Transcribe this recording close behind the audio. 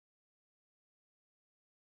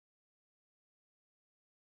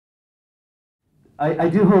I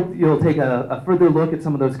do hope you'll take a further look at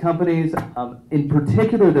some of those companies. In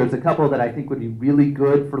particular, there's a couple that I think would be really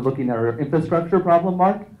good for looking at our infrastructure problem,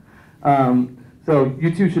 Mark. So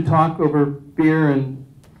you two should talk over beer and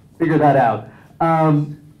figure that out.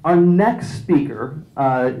 Our next speaker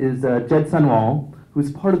is Jed Sundwall,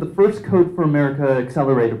 who's part of the first Code for America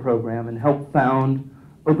Accelerator program and helped found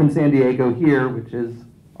Open San Diego here, which is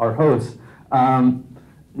our host.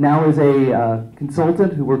 Now is a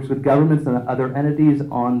consultant who works with governments and other entities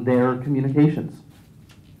on their communications.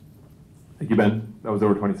 Thank you, Ben. That was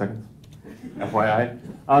over 20 seconds.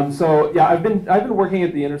 FYI. So yeah, I've been working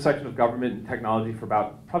at the intersection of government and technology for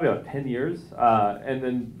probably about 10 years, and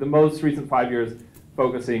then the most recent 5 years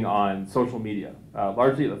focusing on social media,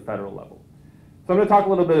 largely at the federal level. So I'm going to talk a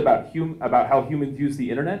little bit about how humans use the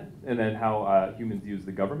internet, and then how humans use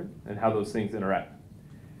the government, and how those things interact.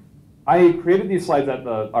 I created these slides at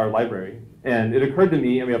our library, and it occurred to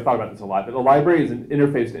me, I mean, I've thought about this a lot, that a library is an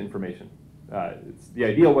interface to information. The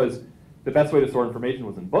idea was the best way to store information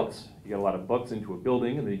was in books. You get a lot of books into a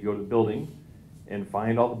building, and then you go to the building and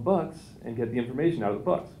find all the books and get the information out of the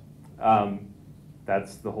books.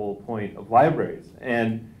 That's the whole point of libraries.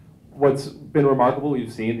 And what's been remarkable,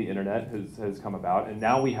 we've seen the internet has come about, and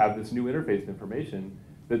now we have this new interface to information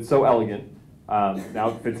that's so elegant. Now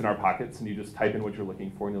it fits in our pockets, and you just type in what you're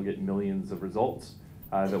looking for, and you'll get millions of results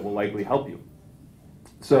that will likely help you.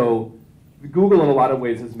 So Google, in a lot of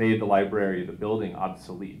ways, has made the library, the building,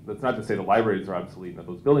 obsolete. That's not to say the libraries are obsolete and that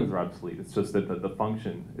those buildings are obsolete. It's just that the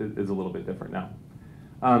function is a little bit different now.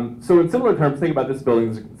 So in similar terms, think about this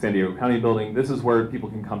building, this San Diego County building. This is where people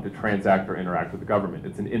can come to transact or interact with the government.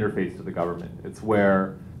 It's an interface to the government. It's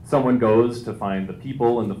where someone goes to find the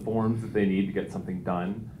people and the forms that they need to get something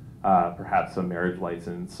done. Perhaps a marriage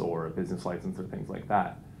license or a business license or things like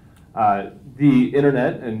that. The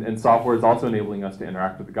internet and software is also enabling us to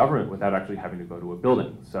interact with the government without actually having to go to a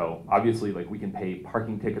building. So obviously, like, we can pay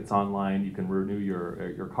parking tickets online, you can renew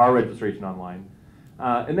your car registration online.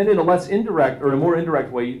 And then in a less indirect or a more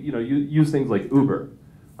indirect way, you use things like Uber.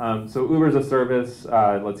 So Uber is a service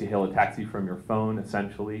that lets you hail a taxi from your phone,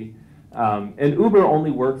 essentially. And Uber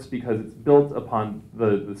only works because it's built upon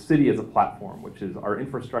the city as a platform, which is our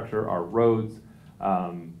infrastructure, our roads,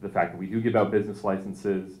 the fact that we do give out business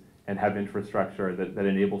licenses and have infrastructure that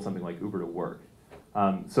enables something like Uber to work.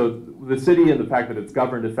 So the city and the fact that it's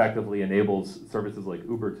governed effectively enables services like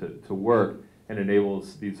Uber to work and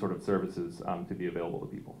enables these sort of services to be available to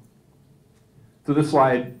people. So this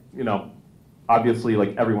slide, obviously,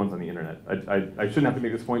 like, everyone's on the internet. I shouldn't have to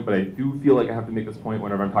make this point, but I do feel like I have to make this point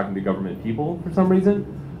whenever I'm talking to government people for some reason.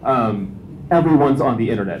 Everyone's on the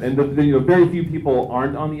internet, and very few people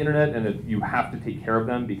aren't on the internet, and you have to take care of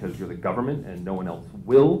them because you're the government and no one else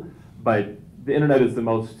will. But the internet is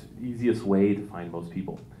the easiest way to find most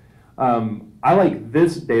people. I like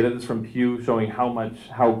this data. This is from Pew, showing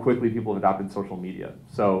how quickly people have adopted social media.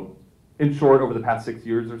 So, in short, over the past 6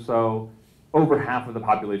 years or so, over half of the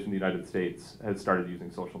population of the United States has started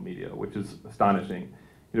using social media, which is astonishing.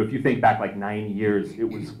 If you think back like 9 years, it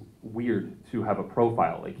was weird to have a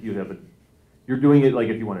profile. Like, you're doing it like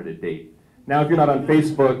if you wanted to date. Now, if you're not on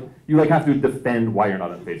Facebook, you have to defend why you're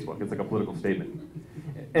not on Facebook. It's like a political statement.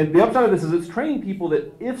 And the upside of this is it's training people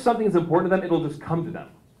that if something is important to them, it'll just come to them.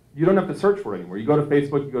 You don't have to search for it anymore. You go to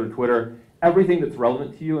Facebook, you go to Twitter, everything that's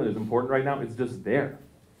relevant to you and is important right now is just there.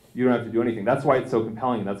 You don't have to do anything. That's why it's so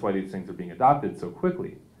compelling, and that's why these things are being adopted so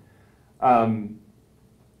quickly. And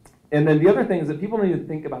then the other thing is that people don't even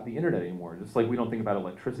think about the internet anymore, just like we don't think about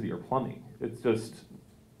electricity or plumbing. It's just,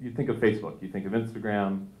 you think of Facebook, you think of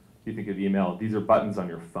Instagram, you think of email. These are buttons on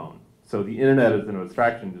your phone. So the internet as an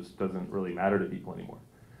abstraction just doesn't really matter to people anymore.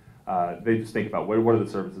 They just think about what are the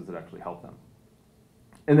services that actually help them.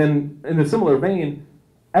 And then in a similar vein,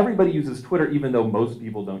 everybody uses Twitter even though most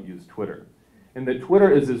people don't use Twitter. And that Twitter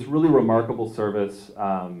is this really remarkable service,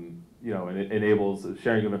 and it enables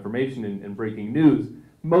sharing of information and breaking news.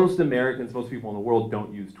 Most Americans, most people in the world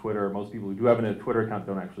don't use Twitter. Most people who do have a Twitter account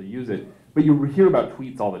don't actually use it. But you hear about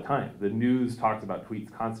tweets all the time. The news talks about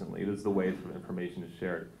tweets constantly. It is the way that information is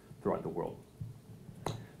shared throughout the world.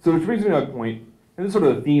 So which brings me to my point, and this is sort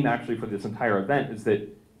of the theme actually for this entire event, is that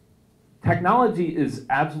technology is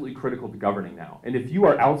absolutely critical to governing now. And if you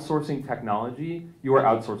are outsourcing technology, you are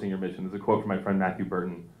outsourcing your mission. There's a quote from my friend Matthew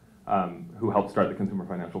Burton, who helped start the Consumer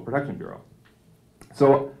Financial Protection Bureau.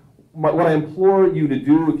 So what I implore you to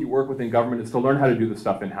do if you work within government is to learn how to do this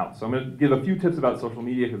stuff in-house. So I'm going to give a few tips about social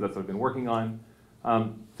media because that's what I've been working on.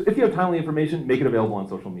 So if you have timely information, make it available on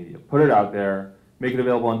social media. Put it out there. Make it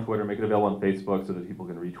available on Twitter. Make it available on Facebook so that people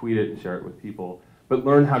can retweet it and share it with people. But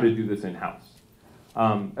learn how to do this in-house.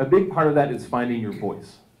 A big part of that is finding your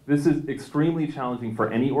voice. This is extremely challenging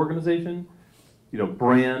for any organization,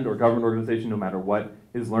 brand or government organization, no matter what,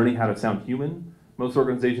 is learning how to sound human. Most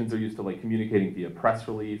organizations are used to communicating via press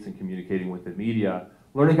release and communicating with the media.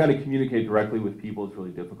 Learning how to communicate directly with people is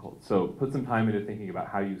really difficult. So put some time into thinking about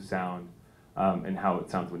how you sound and how it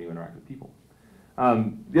sounds when you interact with people.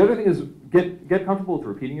 The other thing is get comfortable with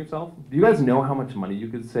repeating yourself. Do you guys know how much money you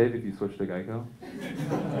could save if you switched to Geico?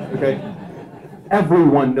 Okay.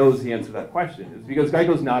 Everyone knows the answer to that question. It's because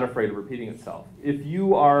Geico's not afraid of repeating itself. If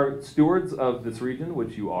you are stewards of this region,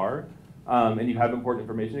 which you are, and you have important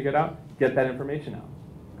information to get that information out.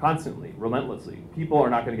 Constantly, relentlessly. People are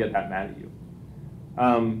not going to get that mad at you.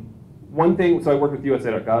 One thing, so I work with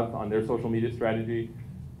USA.gov on their social media strategy.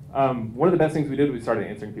 One of the best things we did was we started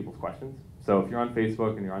answering people's questions. So if you're on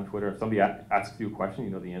Facebook and you're on Twitter, if somebody asks you a question, you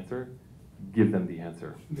know the answer, give them the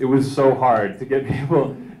answer. It was so hard to get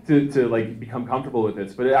people to become comfortable with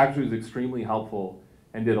this, but it actually was extremely helpful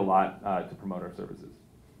and did a lot to promote our services.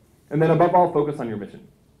 And then above all, focus on your mission.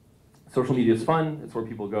 Social media is fun. It's where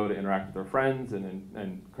people go to interact with their friends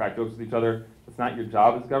and crack jokes with each other. It's not your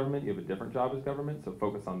job as government. You have a different job as government, so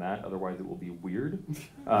focus on that. Otherwise, it will be weird.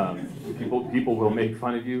 People will make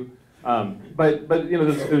fun of you. But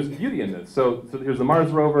there's beauty in this. So here's the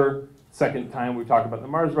Mars rover. Second time we've talked about the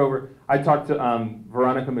Mars rover. I talked to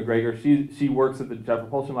Veronica McGregor. She works at the Jet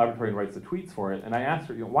Propulsion Laboratory and writes the tweets for it. And I asked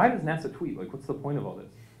her, why does NASA tweet? What's the point of all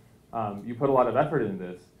this? You put a lot of effort into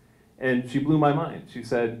this. And she blew my mind. She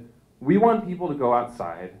said, we want people to go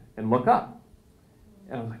outside and look up.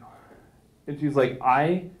 And I was like, oh. And she's like,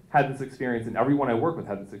 I had this experience, and everyone I work with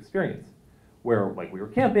had this experience, where we were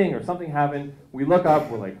camping or something happened, we look up,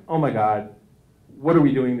 we're like, oh my God, what are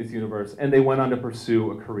we doing in this universe? And they went on to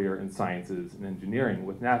pursue a career in sciences and engineering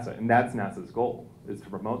with NASA, and that's NASA's goal, is to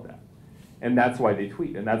promote that. And that's why they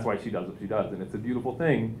tweet, and that's why she does what she does, and it's a beautiful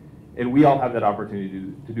thing. And we all have that opportunity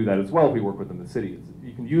to do that as well if we work within the cities.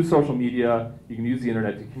 You can use social media, you can use the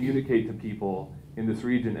internet to communicate to people in this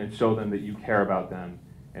region and show them that you care about them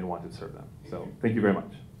and want to serve them. So thank you very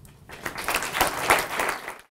much.